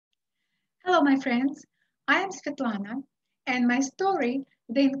Hello, my friends. I am Svetlana, and my story,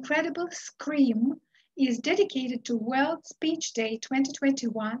 The Incredible Scream, is dedicated to World Speech Day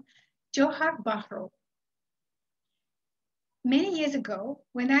 2021, Johor, Bahru. Many years ago,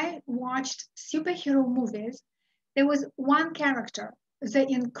 when I watched superhero movies, there was one character, the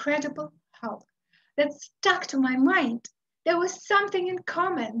Incredible Hulk, that stuck to my mind. There was something in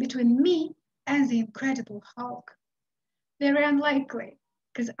common between me and the Incredible Hulk. Very unlikely,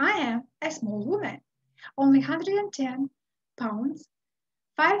 because I am a small woman, only 110 pounds,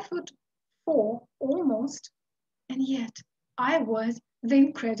 5'4" almost, and yet I was the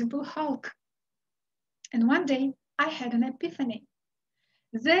Incredible Hulk. And one day I had an epiphany.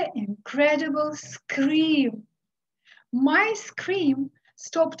 The incredible scream. My scream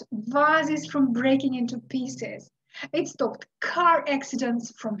stopped vases from breaking into pieces. It stopped car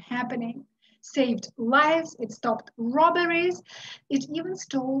accidents from happening, saved lives, it stopped robberies, it even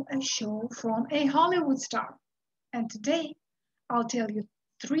stole a show from a Hollywood star. And today, I'll tell you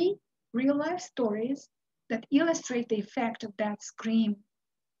three real life stories that illustrate the effect of that scream.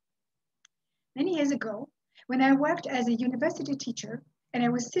 Many years ago, when I worked as a university teacher and I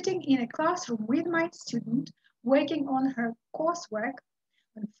was sitting in a classroom with my student working on her coursework,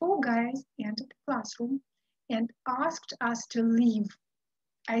 when four guys entered the classroom and asked us to leave.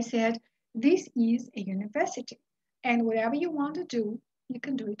 I said, "This is a university, and whatever you want to do, you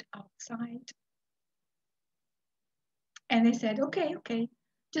can do it outside." And they said, "Okay, okay,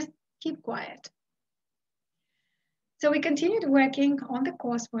 just keep quiet." So we continued working on the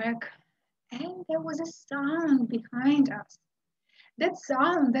coursework, and there was a sound behind us. That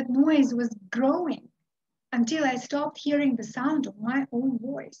sound, that noise was growing until I stopped hearing the sound of my own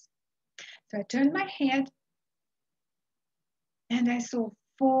voice. So I turned my head and I saw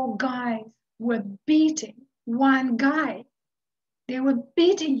four guys were beating one guy. They were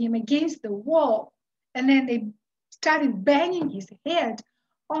beating him against the wall, and then they started banging his head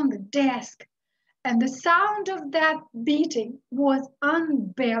on the desk. And the sound of that beating was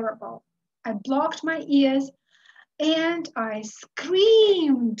unbearable. I blocked my ears and I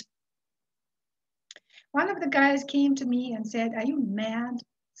screamed. One of the guys came to me and said, "Are you mad?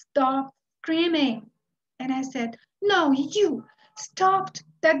 Stop screaming." And I said, "No, you stopped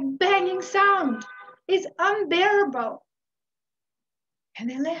that banging sound. It's unbearable." And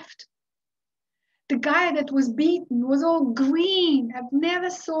they left. The guy that was beaten was all green. I've never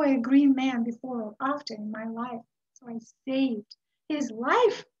saw a green man before or after in my life. So I saved his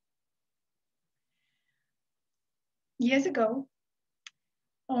life. Years ago,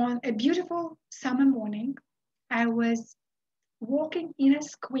 on a beautiful summer morning, I was walking in a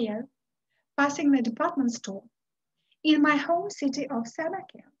square, passing the department store in my home city of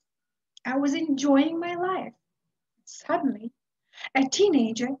Samarkand. I was enjoying my life. Suddenly, a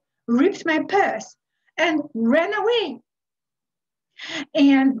teenager ripped my purse and ran away.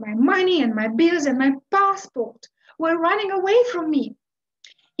 And my money and my bills and my passport were running away from me.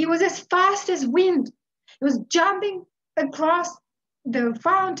 He was as fast as wind. He was jumping across the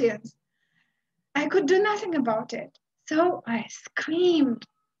fountains. I could do nothing about it. So I screamed.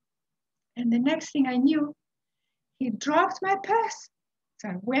 And the next thing I knew, he dropped my purse. So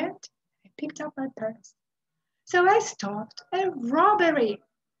I went, I picked up my purse. So I stopped a robbery.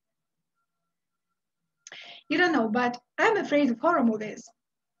 You don't know, but I'm afraid of horror movies.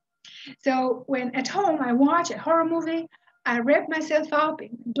 So when at home I watch a horror movie, I wrap myself up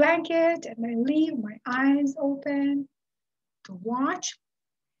in a blanket and I leave my eyes open to watch.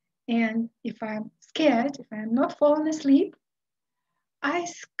 And if I'm scared, if I'm not falling asleep, I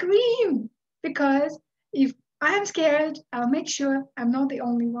scream because if I'm scared, I'll make sure I'm not the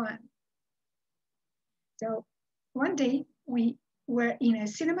only one. So one day we were in a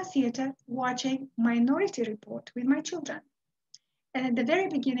cinema theater watching Minority Report with my children. And at the very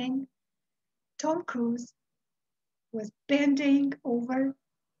beginning, Tom Cruise was bending over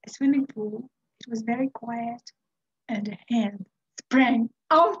a swimming pool. It was very quiet, and a hand sprang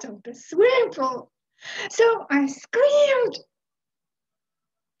out of the swimming pool. So I screamed.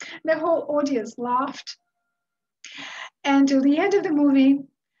 The whole audience laughed. And till the end of the movie,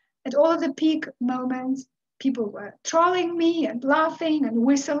 at all of the peak moments, people were trolling me and laughing and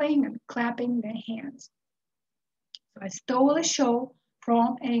whistling and clapping their hands. So I stole a show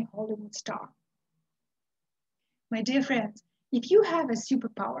from a Hollywood star. My dear friends, if you have a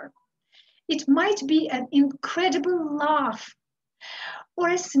superpower, it might be an incredible laugh, or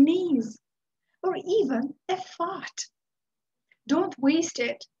a sneeze, or even a fart. Don't waste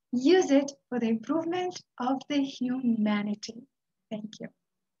it. Use it for the improvement of the humanity. Thank you.